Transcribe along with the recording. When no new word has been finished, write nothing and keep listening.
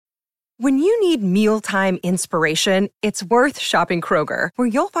When you need mealtime inspiration, it's worth shopping Kroger, where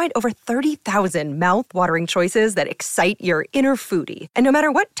you'll find over 30,000 mouth-watering choices that excite your inner foodie. And no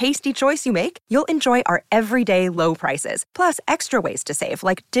matter what tasty choice you make, you'll enjoy our everyday low prices, plus extra ways to save,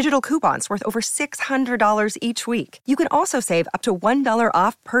 like digital coupons worth over $600 each week. You can also save up to $1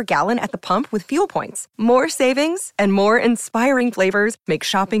 off per gallon at the pump with fuel points. More savings and more inspiring flavors make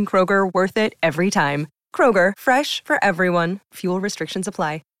shopping Kroger worth it every time. Kroger, fresh for everyone. Fuel restrictions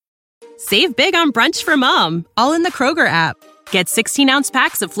apply. Save big on brunch for mom, all in the Kroger app. Get 16-ounce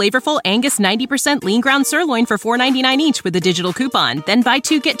packs of flavorful Angus 90% lean ground sirloin for $4.99 each with a digital coupon. Then buy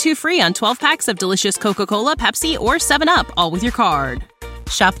 2, get 2 free on 12 packs of delicious Coca-Cola, Pepsi, or 7-Up, all with your card.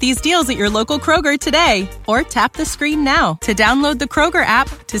 Shop these deals at your local Kroger today, or tap the screen now to download the Kroger app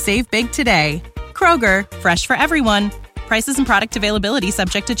to save big today. Kroger, fresh for everyone. Prices and product availability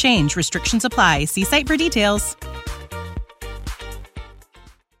subject to change. Restrictions apply. See site for details.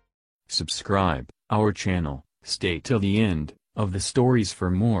 Subscribe our channel, stay till the end of the stories for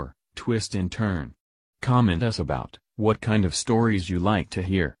more twist and turn. Comment us about what kind of stories you like to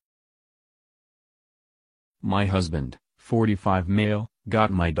hear. My husband, 45 male,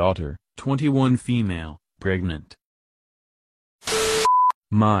 got my daughter, 21 female, pregnant.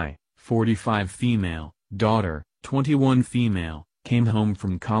 My 45 female daughter, 21 female, came home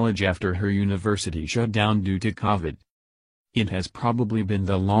from college after her university shut down due to COVID. It has probably been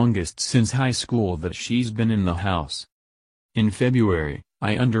the longest since high school that she's been in the house. In February,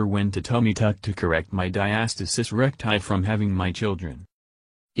 I underwent a tummy tuck to correct my diastasis recti from having my children.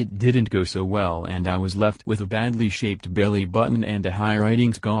 It didn't go so well and I was left with a badly shaped belly button and a high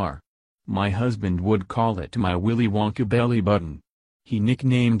riding scar. My husband would call it my Willy Wonka belly button. He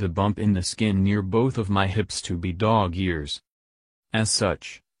nicknamed the bump in the skin near both of my hips to be dog ears. As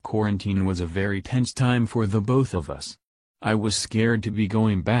such, quarantine was a very tense time for the both of us. I was scared to be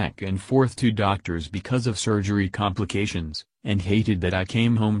going back and forth to doctors because of surgery complications, and hated that I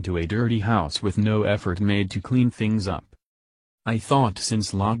came home to a dirty house with no effort made to clean things up. I thought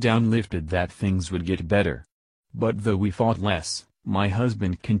since lockdown lifted that things would get better. But though we fought less, my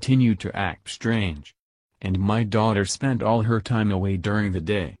husband continued to act strange. And my daughter spent all her time away during the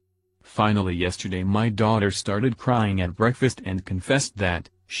day. Finally yesterday my daughter started crying at breakfast and confessed that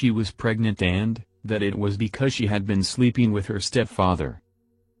she was pregnant and that it was because she had been sleeping with her stepfather.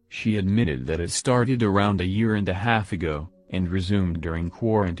 She admitted that it started around a year and a half ago, and resumed during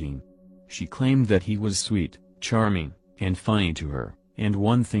quarantine. She claimed that he was sweet, charming, and funny to her, and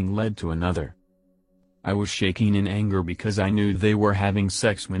one thing led to another. I was shaking in anger because I knew they were having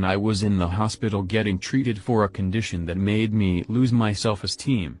sex when I was in the hospital getting treated for a condition that made me lose my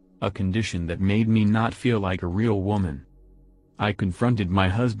self-esteem, a condition that made me not feel like a real woman. I confronted my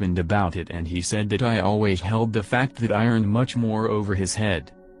husband about it and he said that I always held the fact that I earned much more over his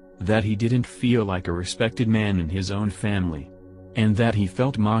head. That he didn't feel like a respected man in his own family. And that he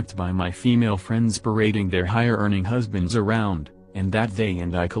felt mocked by my female friends parading their higher-earning husbands around, and that they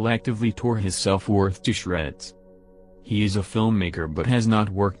and I collectively tore his self-worth to shreds. He is a filmmaker but has not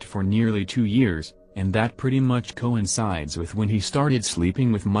worked for nearly 2 years, and that pretty much coincides with when he started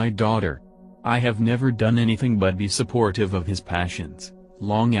sleeping with my daughter. I have never done anything but be supportive of his passions.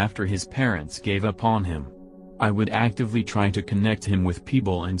 Long after his parents gave up on him, I would actively try to connect him with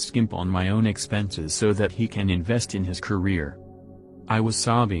people and skimp on my own expenses so that he can invest in his career. I was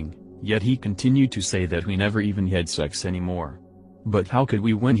sobbing, yet he continued to say that we never even had sex anymore. But how could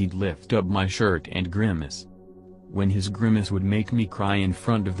we when he'd lift up my shirt and grimace? When his grimace would make me cry in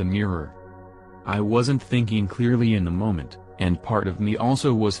front of the mirror. I wasn't thinking clearly in the moment. And part of me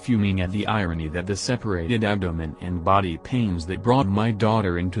also was fuming at the irony that the separated abdomen and body pains that brought my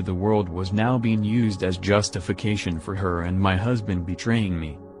daughter into the world was now being used as justification for her and my husband betraying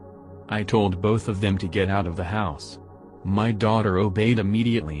me. I told both of them to get out of the house. My daughter obeyed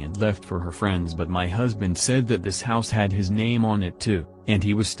immediately and left for her friends, but my husband said that this house had his name on it too, and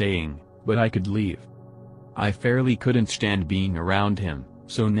he was staying, but I could leave. I fairly couldn't stand being around him,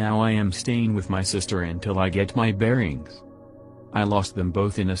 so now I am staying with my sister until I get my bearings. I lost them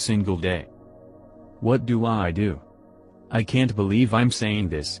both in a single day. What do? I can't believe I'm saying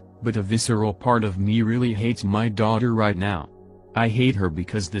this, but a visceral part of me really hates my daughter right now. I hate her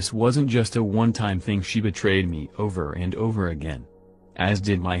because this wasn't just a one-time thing. She betrayed me over and over again. As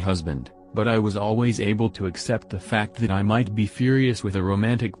did my husband, but I was always able to accept the fact that I might be furious with a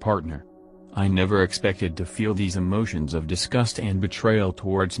romantic partner. I never expected to feel these emotions of disgust and betrayal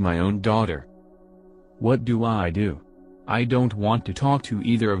towards my own daughter. What do? I don't want to talk to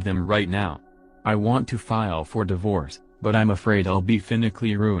either of them right now. I want to file for divorce, but I'm afraid I'll be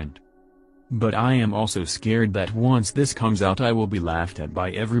financially ruined. But I am also scared that once this comes out I will be laughed at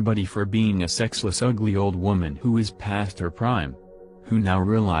by everybody for being a sexless ugly old woman who is past her prime. Who now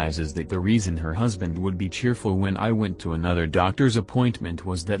realizes that the reason her husband would be cheerful when I went to another doctor's appointment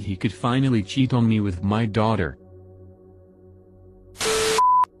was that he could finally cheat on me with my daughter.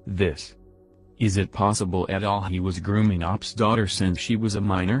 This. Is it possible at all he was grooming Op's daughter since she was a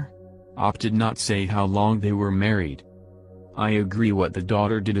minor? Op did not say how long they were married. I agree what the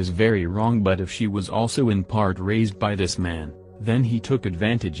daughter did is very wrong, but if she was also in part raised by this man, then he took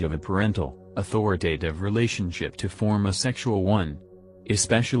advantage of a parental, authoritative relationship to form a sexual one.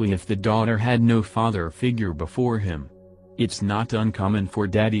 Especially if the daughter had no father figure before him. It's not uncommon for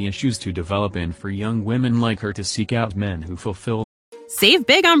daddy issues to develop and for young women like her to seek out men who fulfill. Save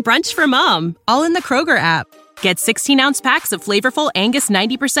big on brunch for mom, all in the Kroger app. Get 16-ounce packs of flavorful Angus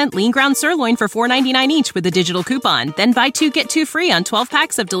 90% lean ground sirloin for $4.99 each with a digital coupon. Then buy 2 get 2 free on 12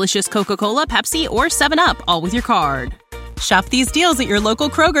 packs of delicious Coca-Cola, Pepsi, or 7-Up, all with your card. Shop these deals at your local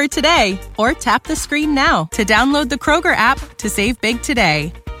Kroger today, or tap the screen now to download the Kroger app to save big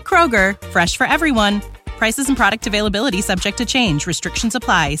today. Kroger, fresh for everyone. Prices and product availability subject to change. Restrictions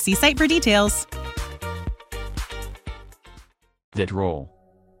apply. See site for details. That roll.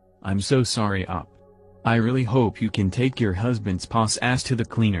 I'm so sorry, Op. I really hope you can take your husband's boss ass to the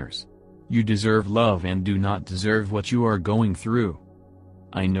cleaners. You deserve love and do not deserve what you are going through.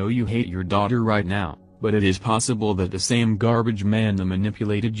 I know you hate your daughter right now, but it is possible that the same garbage man that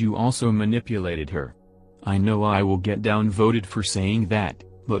manipulated you also manipulated her. I know I will get downvoted for saying that,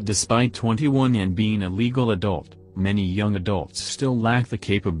 but despite 21 and being a legal adult, many young adults still lack the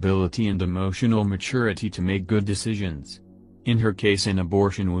capability and emotional maturity to make good decisions. In her case, an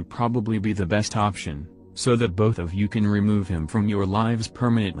abortion would probably be the best option, so that both of you can remove him from your lives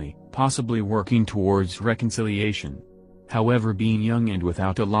permanently, possibly working towards reconciliation. However, being young and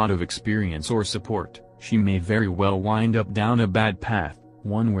without a lot of experience or support, she may very well wind up down a bad path,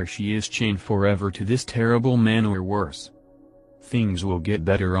 one where she is chained forever to this terrible man or worse. Things will get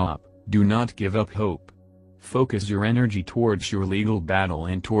better, Op. Do not give up hope. Focus your energy towards your legal battle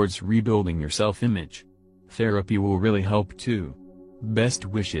and towards rebuilding your self-image. Therapy will really help too. Best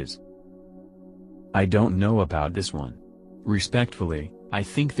wishes. I don't know about this one. Respectfully, I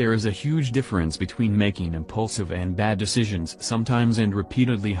think there is a huge difference between making impulsive and bad decisions sometimes and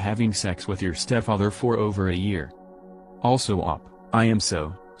repeatedly having sex with your stepfather for over a year. Also, Op, I am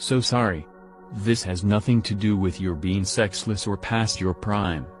so sorry. This has nothing to do with your being sexless or past your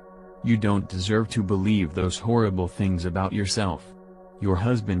prime. You don't deserve to believe those horrible things about yourself. Your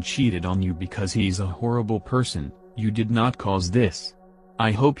husband cheated on you because he's a horrible person, you did not cause this. I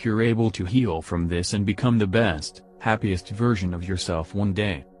hope you're able to heal from this and become the best, happiest version of yourself one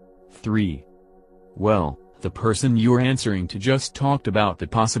day. 3. Well, the person you're answering to just talked about the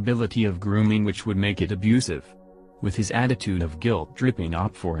possibility of grooming which would make it abusive. With his attitude of guilt dripping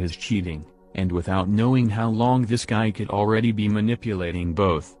up for his cheating, and without knowing how long this guy could already be manipulating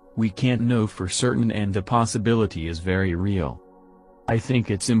both, we can't know for certain and the possibility is very real. I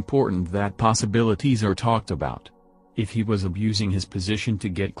think it's important that possibilities are talked about. If he was abusing his position to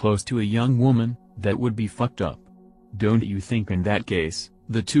get close to a young woman, that would be fucked up. Don't you think in that case,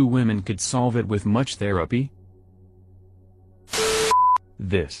 the two women could solve it with much therapy?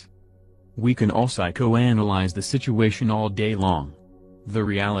 This. We can all psychoanalyze the situation all day long. The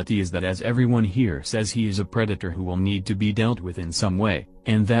reality is that as everyone here says, he is a predator who will need to be dealt with in some way,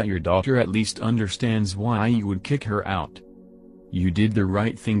 and that your daughter at least understands why you would kick her out. You did the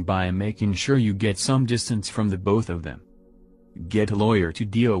right thing by making sure you get some distance from the both of them. Get a lawyer to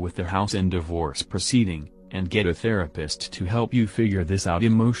deal with the house and divorce proceeding, and get a therapist to help you figure this out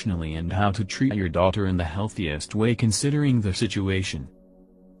emotionally and how to treat your daughter in the healthiest way considering the situation.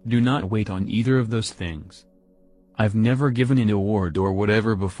 Do not wait on either of those things. I've never given an award or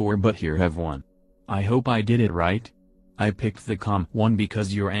whatever before, but here have one. I hope I did it right. I picked the calm one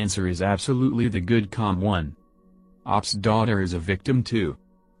because your answer is absolutely the good calm one. Op's daughter is a victim too.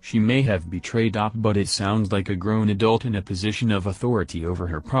 She may have betrayed Op, but it sounds like a grown adult in a position of authority over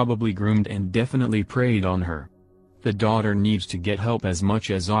her probably groomed and definitely preyed on her. The daughter needs to get help as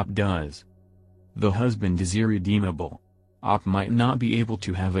much as Op does. The husband is irredeemable. Op might not be able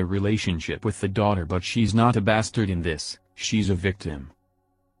to have a relationship with the daughter, but she's not a bastard in this, she's a victim.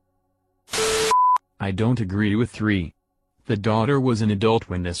 I don't agree with 3. The daughter was an adult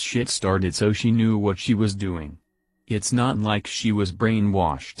when this shit started, so she knew what she was doing. It's not like she was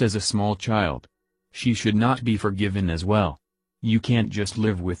brainwashed as a small child. She should not be forgiven as well. You can't just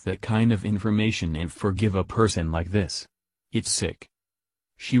live with that kind of information and forgive a person like this. It's sick.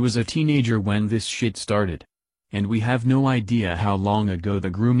 She was a teenager when this shit started. And we have no idea how long ago the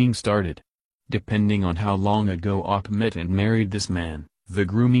grooming started. Depending on how long ago Opp met and married this man, the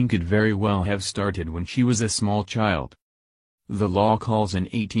grooming could very well have started when she was a small child. The law calls an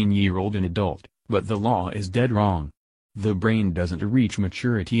 18-year-old an adult, but the law is dead wrong. The brain doesn't reach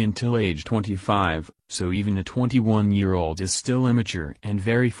maturity until age 25, so even a 21-year-old is still immature and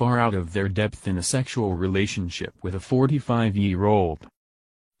very far out of their depth in a sexual relationship with a 45-year-old.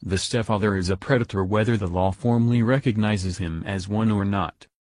 The stepfather is a predator whether the law formally recognizes him as one or not.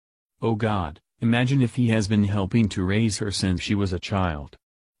 Oh God, imagine if he has been helping to raise her since she was a child.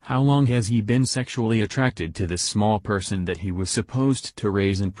 How long has he been sexually attracted to this small person that he was supposed to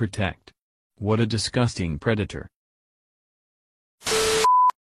raise and protect? What a disgusting predator.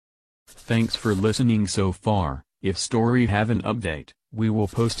 Thanks for listening so far. If story have an update, we will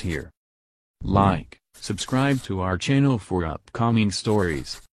post here. Like, subscribe to our channel for upcoming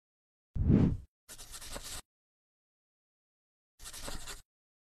stories.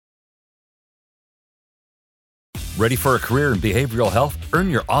 Ready for a career in behavioral health? Earn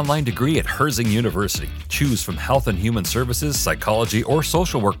your online degree at Herzing University. Choose from health and human services, psychology, or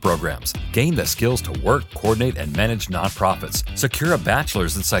social work programs. Gain the skills to work, coordinate, and manage nonprofits. Secure a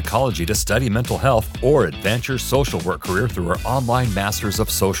bachelor's in psychology to study mental health, or advance your social work career through our online Masters of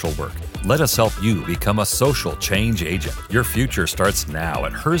Social Work. Let us help you become a social change agent. Your future starts now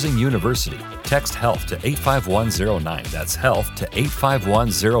at Herzing University. Text HEALTH to 85109. That's HEALTH to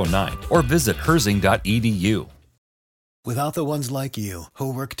 85109. Or visit herzing.edu. Without the ones like you,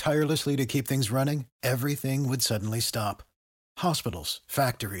 who work tirelessly to keep things running, everything would suddenly stop. Hospitals,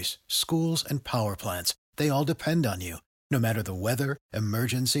 factories, schools, and power plants, they all depend on you. No matter the weather,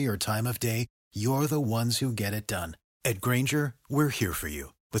 emergency, or time of day, you're the ones who get it done. At Grainger, we're here for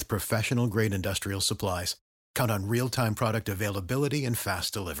you with professional-grade industrial supplies. Count on real-time product availability and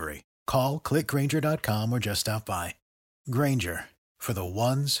fast delivery. Call, click Grainger.com, or just stop by. Grainger, for the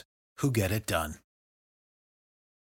ones who get it done.